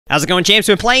How's it going, champs?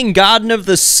 We're playing Garden of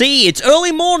the Sea. It's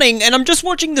early morning, and I'm just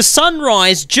watching the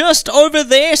sunrise just over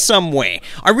there somewhere.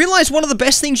 I realize one of the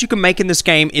best things you can make in this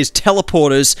game is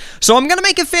teleporters, so I'm gonna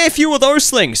make a fair few of those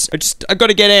things. I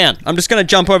gotta get down. I'm just gonna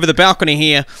jump over the balcony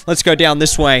here. Let's go down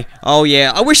this way. Oh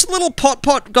yeah, I wish the little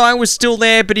pot guy was still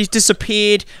there, but he's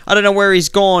disappeared. I don't know where he's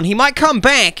gone. He might come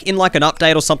back in like an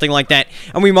update or something like that,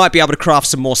 and we might be able to craft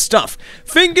some more stuff.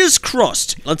 Fingers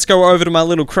crossed. Let's go over to my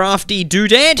little crafty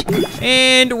doodad,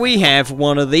 and we have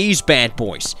one of these bad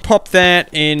boys. Pop that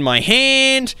in my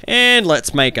hand, and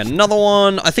let's make another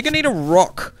one. I think I need a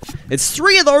rock. It's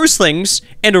 3 of those things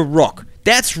and a rock.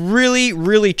 That's really,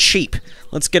 really cheap.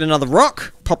 Let's get another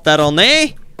rock. Pop that on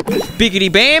there.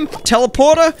 Biggity bam,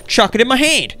 teleporter, chuck it in my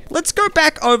hand. Let's go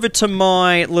back over to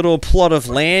my little plot of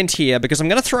land here, because I'm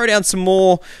gonna throw down some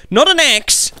more, not an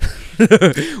axe.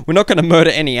 We're not gonna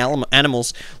murder any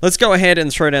animals. Let's go ahead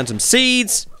and throw down some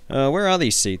seeds. Where are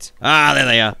these seeds? Ah, there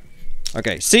they are.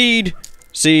 Okay, seed.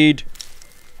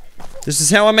 This is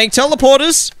how I make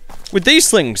teleporters, with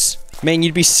these things. Man,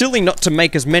 you'd be silly not to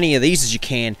make as many of these as you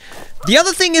can. The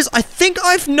other thing is, I think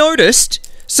I've noticed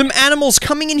some animals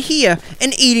coming in here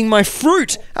and eating my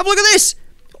fruit. Have a look at this.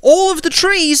 All of the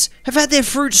trees have had their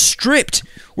fruit stripped,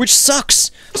 which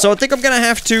sucks. So I think I'm gonna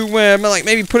have to, like,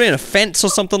 maybe put in a fence or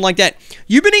something like that.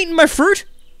 You been eating my fruit?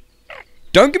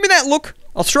 Don't give me that look.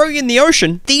 I'll throw you in the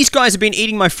ocean. These guys have been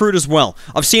eating my fruit as well.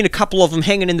 I've seen a couple of them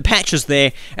hanging in the patches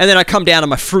there, and then I come down and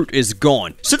my fruit is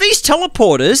gone. So these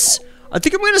teleporters, I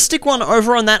think I'm going to stick one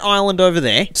over on that island over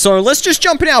there. So let's just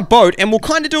jump in our boat, and we'll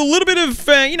kind of do a little bit of,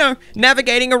 you know,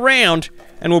 navigating around,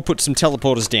 and we'll put some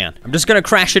teleporters down. I'm just going to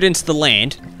crash it into the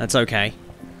land. That's okay.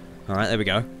 Alright, there we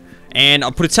go. And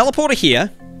I'll put a teleporter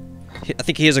here. I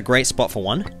think here's a great spot for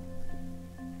one.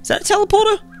 Is that a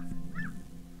teleporter?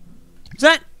 Is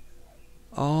that?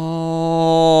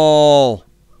 Oh.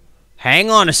 Hang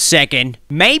on a second.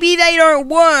 Maybe they don't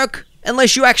work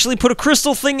unless you actually put a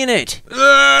crystal thing in it.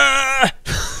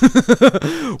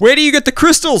 Where do you get the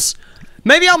crystals?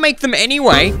 Maybe I'll make them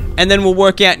anyway, and then we'll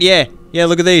work out, yeah,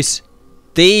 look at these.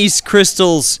 These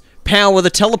crystals power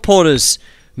the teleporters.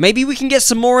 Maybe we can get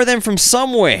some more of them from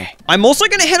somewhere. I'm also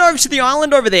going to head over to the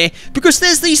island over there, because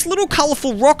there's these little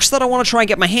colourful rocks that I want to try and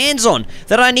get my hands on,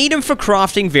 that I need them for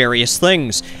crafting various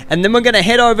things. And then we're going to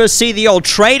head over, see the old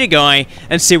trader guy,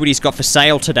 and see what he's got for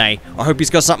sale today. I hope he's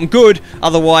got something good,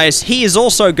 otherwise he is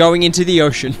also going into the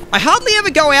ocean. I hardly ever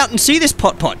go out and see this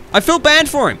pot. I feel bad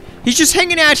for him. He's just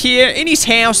hanging out here in his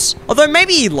house, although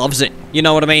maybe he loves it, you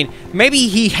know what I mean? Maybe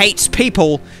he hates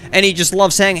people, and he just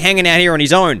loves hanging out here on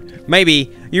his own. Maybe.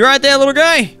 You right there, little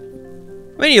guy?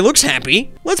 I mean, he looks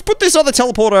happy. Let's put this other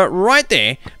teleporter right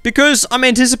there, because I'm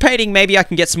anticipating maybe I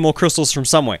can get some more crystals from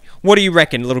somewhere. What do you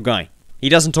reckon, little guy? He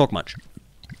doesn't talk much.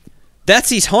 That's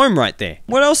his home right there.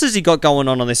 What else has he got going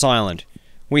on this island?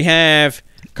 We have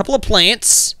a couple of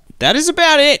plants. That is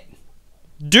about it.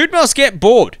 Dude must get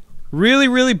bored. Really,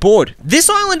 really bored. This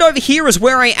island over here is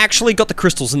where I actually got the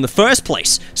crystals in the first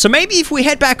place. So maybe if we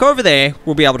head back over there,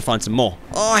 we'll be able to find some more.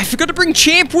 Oh, I forgot to bring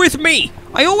Champ with me.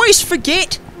 I always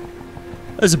forget.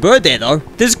 There's a bird there, though.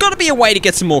 There's got to be a way to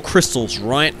get some more crystals,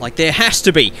 right? Like, there has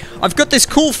to be. I've got this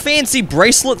cool fancy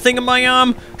bracelet thing on my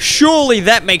arm. Surely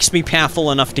that makes me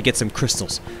powerful enough to get some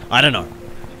crystals. I don't know.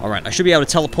 Alright, I should be able to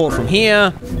teleport from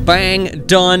here. Bang,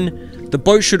 done. The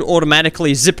boat should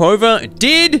automatically zip over. It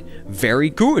did. Very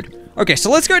good. Okay,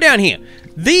 so let's go down here.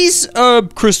 These,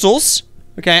 crystals.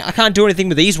 Okay, I can't do anything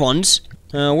with these ones.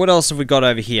 What else have we got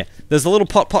over here? There's a little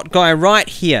pot guy right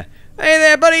here. Hey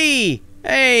there, buddy!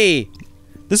 Hey!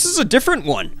 This is a different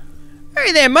one.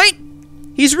 Hey there, mate!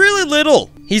 He's really little.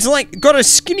 He's like, got a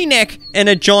skinny neck and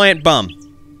a giant bum.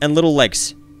 And little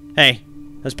legs. Hey,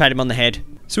 let's pat him on the head.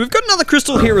 So we've got another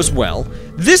crystal here as well.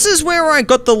 This is where I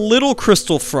got the little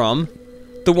crystal from.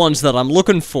 The ones that I'm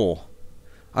looking for.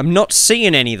 I'm not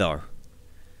seeing any, though.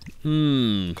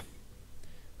 There's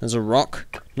a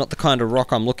rock. Not the kind of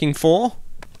rock I'm looking for.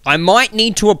 I might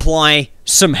need to apply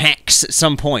some hacks at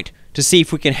some point to see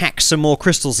if we can hack some more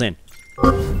crystals in.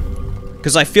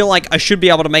 Because I feel like I should be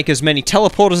able to make as many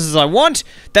teleporters as I want.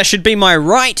 That should be my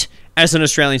right as an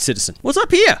Australian citizen. What's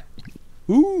up here?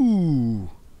 Ooh.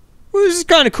 Ooh, this is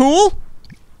kind of cool.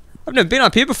 I've never been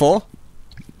up here before.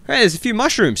 Hey, there's a few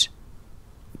mushrooms.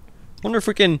 Wonder if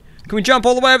we can we jump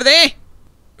all the way over there?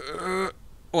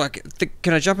 Oh,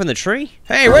 can I jump in the tree?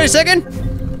 Hey, wait a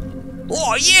second.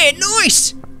 Oh, yeah,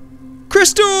 nice.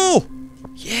 Crystal.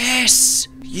 Yes.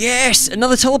 Yes,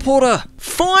 another teleporter.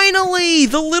 Finally,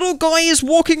 the little guy is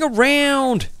walking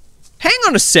around. Hang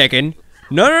on a second.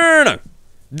 No.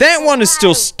 That one is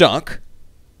still stuck.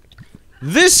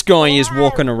 This guy is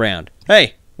walking around.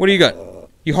 Hey, what do you got?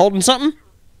 You holding something?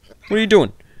 What are you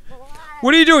doing?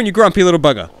 What are you doing, you grumpy little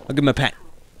bugger? I'll give him a pat.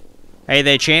 Hey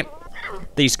there, champ.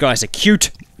 These guys are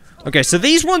cute. Okay, so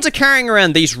these ones are carrying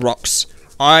around these rocks.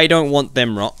 I don't want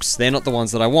them rocks. They're not the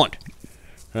ones that I want.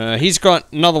 He's got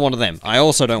another one of them. I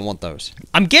also don't want those.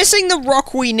 I'm guessing the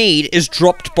rock we need is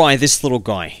dropped by this little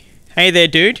guy. Hey there,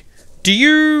 dude. Do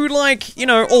you, like, you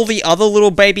know, all the other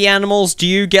little baby animals, do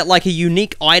you get, like, a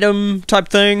unique item type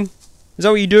thing? Is that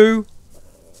what you do?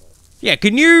 Yeah,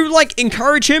 can you, like,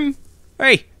 encourage him?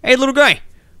 Hey, little guy.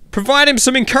 Provide him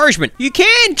some encouragement. You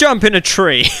can jump in a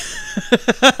tree.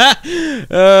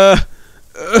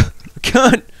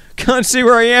 Can't see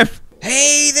where I am.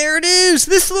 Hey, there it is.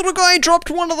 This little guy dropped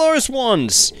one of those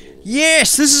ones.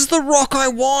 Yes, this is the rock I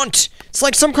want. It's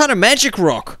like some kind of magic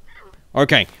rock.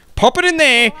 Okay, pop it in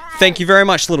there. Thank you very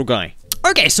much, little guy.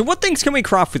 Okay, so what things can we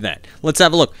craft with that? Let's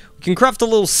have a look. We can craft a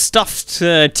little stuffed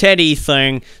teddy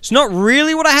thing. It's not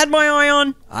really what I had my eye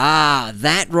on. Ah,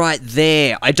 that right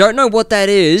there. I don't know what that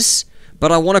is,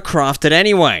 but I want to craft it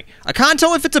anyway. I can't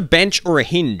tell if it's a bench or a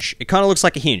hinge. It kind of looks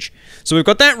like a hinge. So we've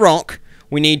got that rock.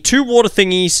 We need 2 water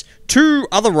thingies, 2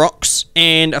 other rocks,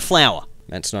 and a flower.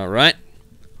 That's not right.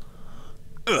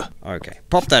 Ugh. Okay,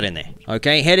 pop that in there.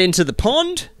 Okay, head into the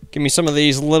pond. Give me some of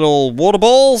these little water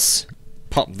balls.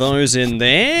 Pop those in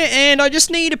there, and I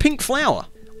just need a pink flower.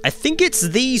 I think it's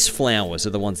these flowers are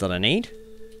the ones that I need.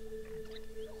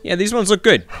 Yeah, these ones look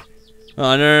good.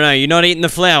 Oh, no, you're not eating the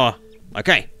flower.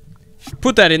 Okay.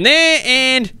 Put that in there,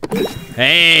 and...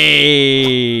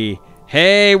 Hey,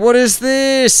 what is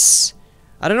this?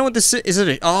 I don't know what this is. Is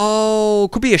it oh,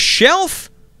 could be a shelf?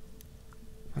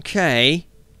 Okay.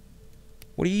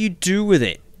 What do you do with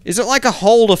it? Is it like a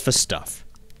holder for stuff?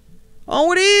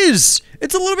 Oh, it is!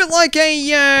 It's a little bit like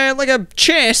a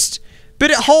chest,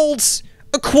 but it holds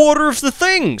a quarter of the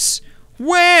things.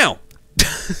 Wow!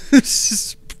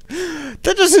 That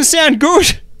doesn't sound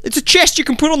good. It's a chest you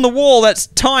can put on the wall that's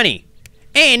tiny.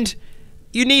 And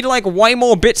you need like way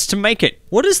more bits to make it.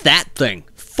 What is that thing?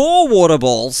 4 water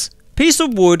balls, piece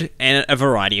of wood, and a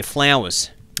variety of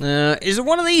flowers. Is it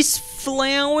one of these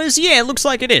flowers? Yeah, it looks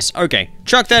like it is. Okay,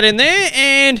 chuck that in there,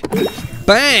 and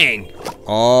bang!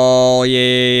 Oh,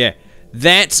 yeah.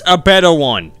 That's a better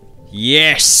one.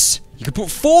 Yes! You can put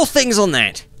 4 things on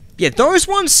that. Yeah, those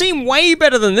ones seem way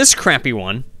better than this crappy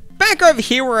one. Back over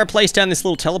here where I placed down this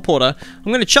little teleporter,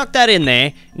 I'm gonna chuck that in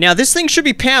there. Now, this thing should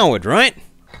be powered, right?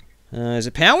 Is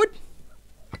it powered?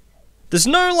 There's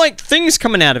no, like, things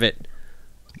coming out of it.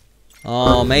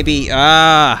 Oh, maybe,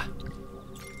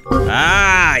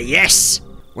 yes!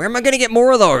 Where am I gonna get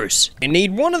more of those? I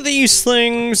need one of these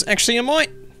things. Actually, I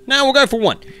might. No, we'll go for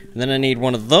one. And then I need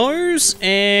one of those.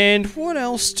 And what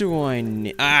else do I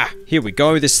need? Ah, here we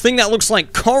go. This thing that looks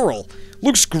like coral.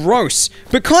 Looks gross,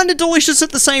 but kind of delicious at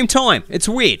the same time. It's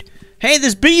weird. Hey,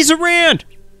 there's bees around.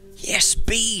 Yes,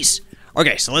 bees.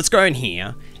 Okay, so let's go in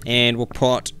here. And we'll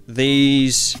put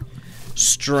these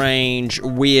strange,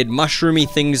 weird, mushroomy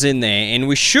things in there. And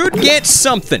we should get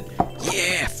something.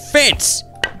 Yeah, fence.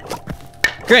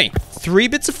 Okay, 3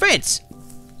 bits of fence.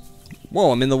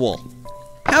 Whoa, I'm in the wall.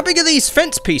 How big are these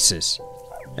fence pieces?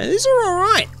 Now, these are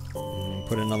alright.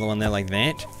 Put another one there like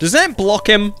that. Does that block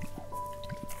him?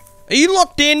 Are you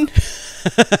locked in?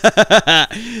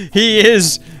 He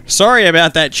is. Sorry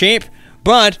about that, champ.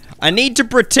 But I need to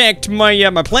protect my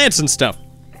my plants and stuff.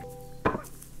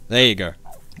 There you go.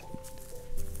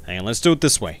 Hang on, let's do it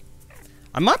this way.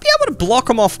 I might be able to block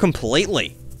them off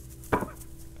completely.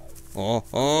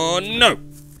 Oh, no.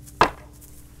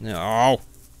 No.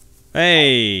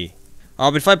 Hey.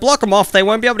 Oh, but if I block them off, they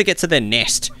won't be able to get to their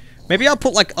nest. Maybe I'll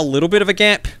put, like, a little bit of a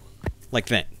gap. Like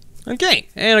that. Okay,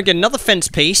 and I'll get another fence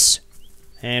piece.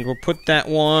 And we'll put that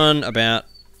one about,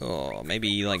 oh,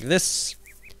 maybe like this.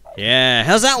 Yeah,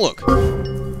 how's that look?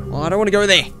 Oh, I don't want to go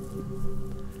there.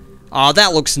 Oh,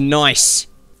 that looks nice.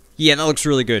 Yeah, that looks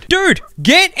really good. Dude,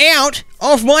 get out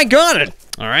of my garden.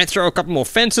 All right, throw a couple more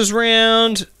fences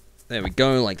around. There we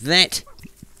go, like that.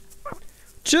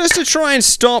 Just to try and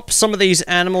stop some of these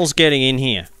animals getting in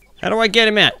here. How do I get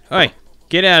him out? Hey,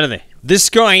 get out of there.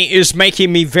 This guy is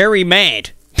making me very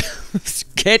mad.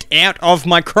 Get out of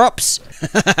my crops.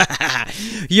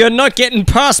 You're not getting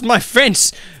past my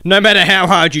fence, no matter how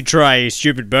hard you try, you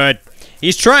stupid bird.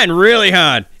 He's trying really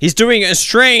hard. He's doing a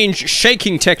strange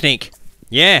shaking technique.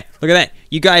 Yeah, look at that.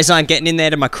 You guys aren't getting in there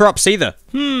to my crops either.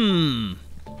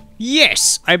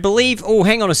 Yes, I believe... Oh,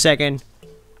 hang on a second.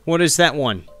 What is that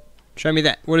one? Show me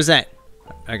that. What is that?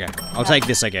 Okay, I'll take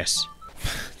this, I guess.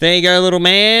 There you go, little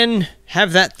man.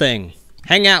 Have that thing.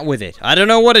 Hang out with it. I don't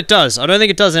know what it does. I don't think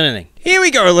it does anything. Here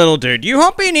we go, little dude. You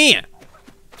hop in here.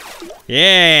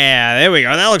 Yeah, there we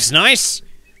go. That looks nice.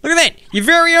 Look at that. Your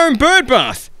very own bird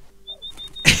bath.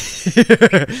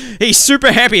 He's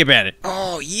super happy about it.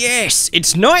 Oh, yes,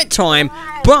 it's nighttime,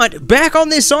 but back on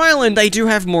this island, they do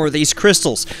have more of these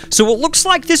crystals. So it looks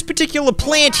like this particular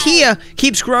plant here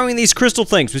keeps growing these crystal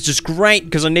things, which is great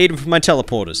because I need them for my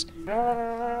teleporters.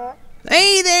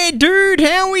 Hey there, dude,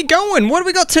 how are we going? What do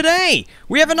we got today?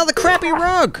 We have another crappy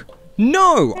rug.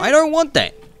 No, I don't want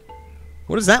that.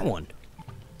 What is that one?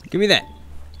 Give me that.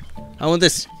 I want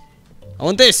this. I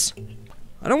want this.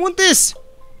 I don't want this.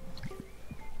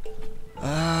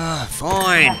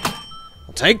 Fine.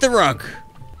 I'll take the rug.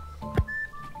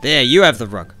 There, you have the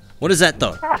rug. What is that,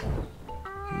 though?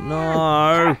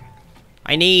 No.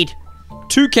 I need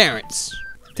 2 carrots.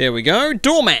 There we go.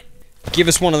 Doormat. Give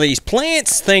us one of these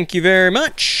plants. Thank you very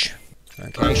much.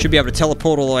 Okay, should be able to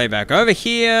teleport all the way back over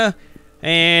here.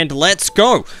 And let's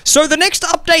go. So the next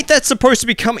update that's supposed to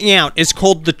be coming out is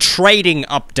called the trading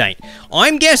update.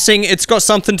 I'm guessing it's got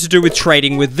something to do with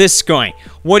trading with this guy.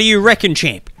 What do you reckon,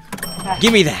 champ?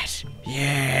 Give me that.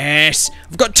 Yes.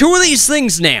 I've got 2 of these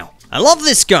things now. I love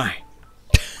this guy.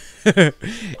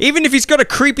 Even if he's got a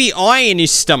creepy eye in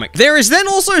his stomach. There is then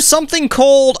also something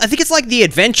called, I think it's like the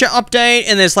adventure update,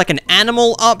 and there's like an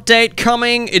animal update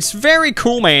coming. It's very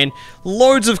cool, man.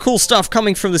 Loads of cool stuff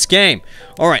coming from this game.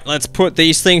 Alright, let's put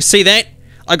these things. See that?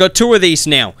 I got 2 of these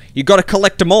now. You gotta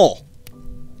collect them all.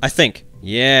 I think.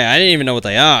 Yeah, I didn't even know what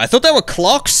they are. I thought they were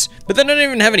clocks, but they don't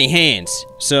even have any hands.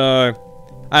 So,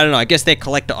 I don't know. I guess they're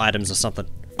collector items or something.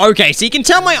 Okay, so you can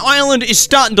tell my island is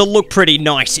starting to look pretty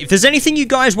nice. If there's anything you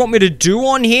guys want me to do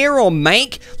on here or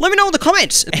make, let me know in the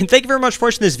comments. And thank you very much for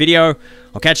watching this video.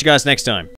 I'll catch you guys next time.